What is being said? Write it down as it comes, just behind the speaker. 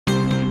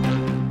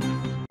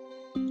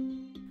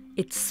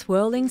Its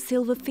swirling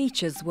silver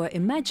features were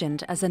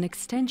imagined as an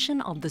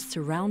extension of the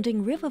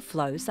surrounding river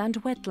flows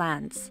and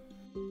wetlands.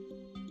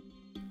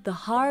 The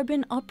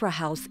Harbin Opera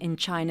House in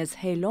China's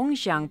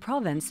Heilongjiang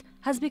province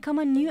has become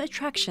a new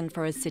attraction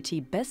for a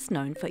city best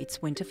known for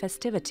its winter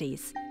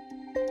festivities.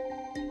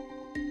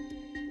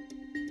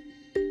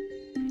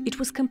 It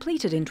was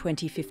completed in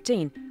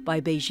 2015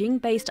 by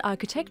Beijing-based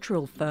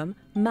architectural firm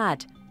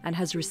MAD and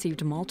has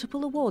received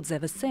multiple awards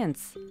ever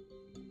since.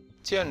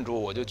 The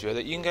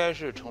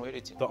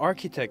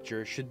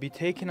architecture should be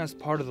taken as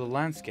part of the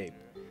landscape.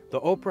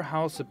 The Opera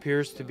House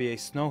appears to be a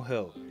snow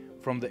hill.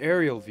 From the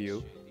aerial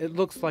view, it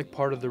looks like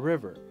part of the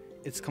river.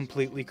 It's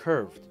completely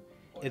curved.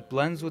 It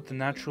blends with the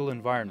natural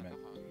environment.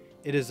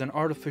 It is an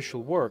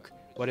artificial work,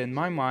 but in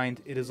my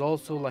mind, it is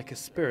also like a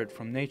spirit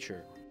from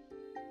nature.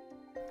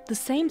 The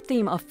same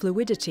theme of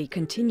fluidity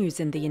continues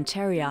in the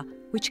interior,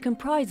 which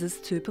comprises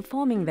 2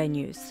 performing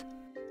venues.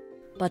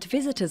 But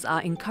visitors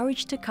are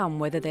encouraged to come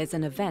whether there's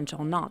an event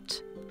or not.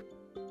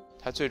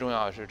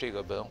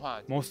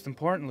 Most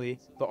importantly,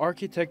 the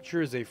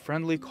architecture is a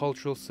friendly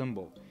cultural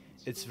symbol.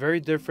 It's very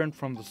different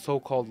from the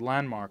so-called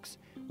landmarks,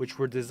 which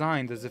were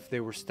designed as if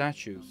they were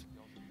statues.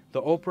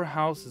 The Opera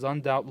House is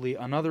undoubtedly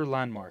another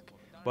landmark,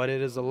 but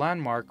it is a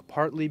landmark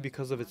partly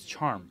because of its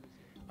charm.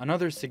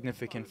 Another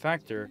significant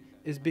factor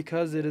is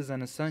because it is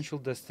an essential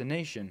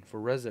destination for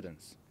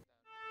residents.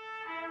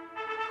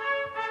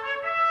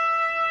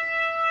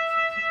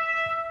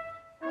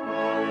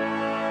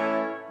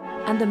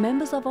 And the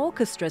members of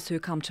orchestras who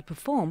come to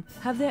perform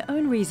have their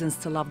own reasons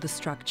to love the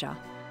structure.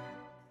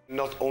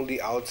 Not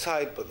only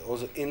outside, but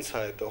also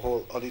inside, the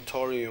whole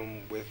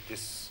auditorium with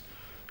this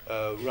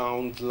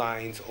round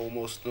lines,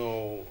 almost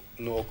no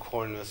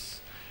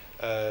corners.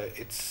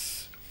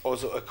 It's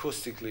also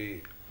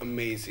acoustically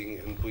amazing,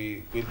 and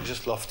we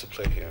just love to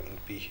play here and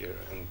be here,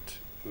 and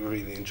we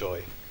really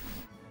enjoy.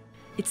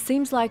 It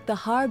seems like the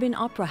Harbin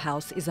Opera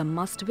House is a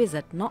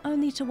must-visit not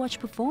only to watch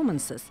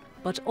performances,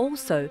 but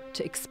also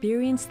to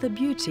experience the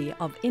beauty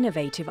of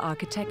innovative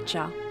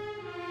architecture.